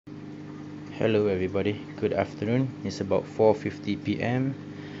Hello everybody, good afternoon. It's about 4:50 p.m.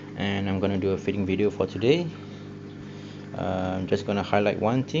 and I'm gonna do a feeding video for today. I'm just gonna highlight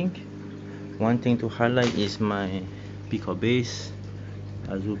one thing. One thing to highlight is my Peacock base,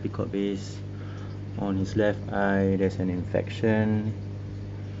 Azul Peacock base. On his left eye there's an infection,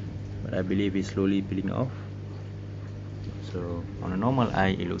 but I believe it's slowly peeling off. So on a normal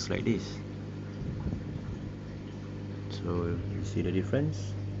eye it looks like this. So you see the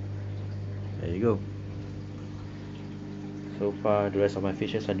difference? There you go. So far the rest of my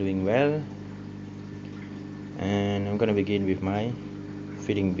fishes are doing well, and I'm gonna begin with my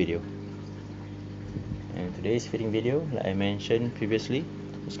feeding video. And today's feeding video, like I mentioned previously,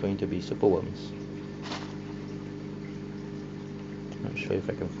 is going to be superworms. Not sure if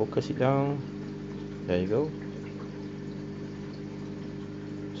I can focus it down. There you go.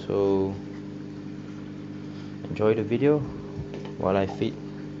 So enjoy the video while I feed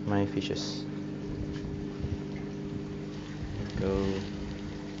my fishes. Go.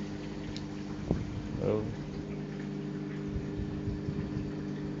 Go.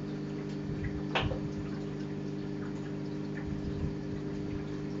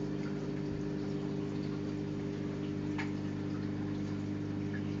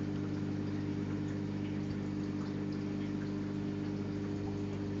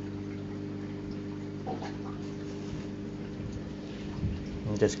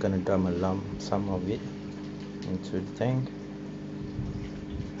 I'm just gonna dump some of it into the tank,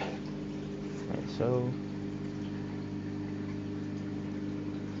 like so.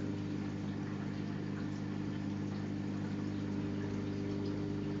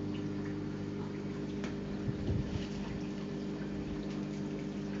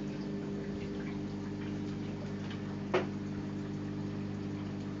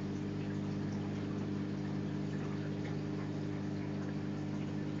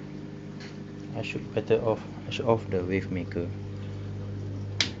 I should off the wave maker.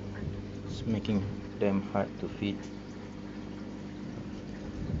 It's making them hard to feed.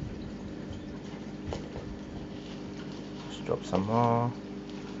 Let's drop some more.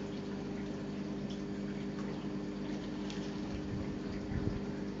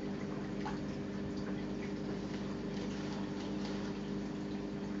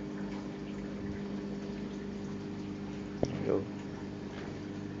 There you go.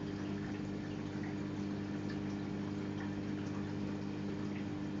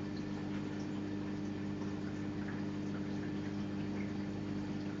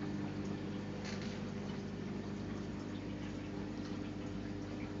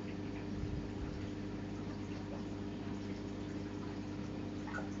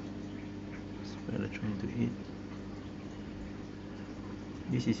 They're trying to eat.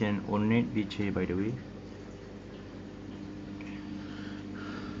 This is an Ornate Bichir, by the way.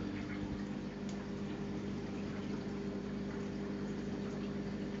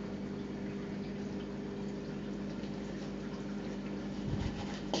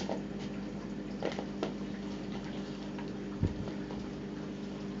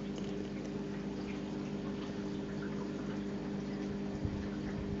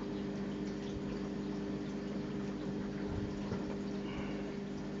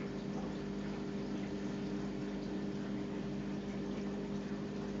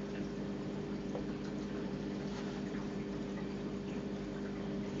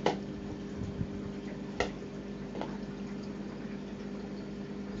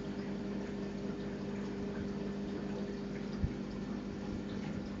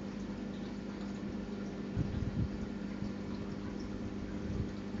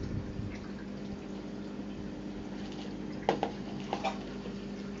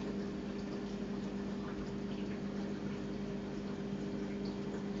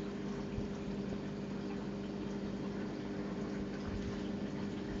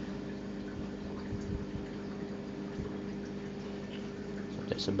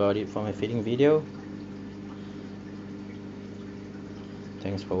 That's about it for my feeding video.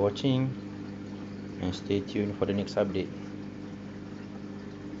 Thanks for watching, and stay tuned for the next update.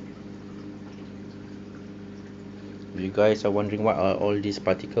 If you guys are wondering what are all these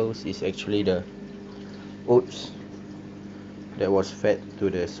particles, it's actually the oats that was fed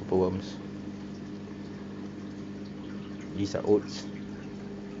to the superworms. These are oats.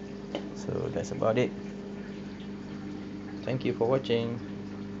 So that's about it. Thank you for watching.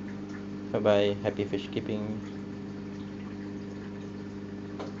 Bye bye. Happy fish keeping.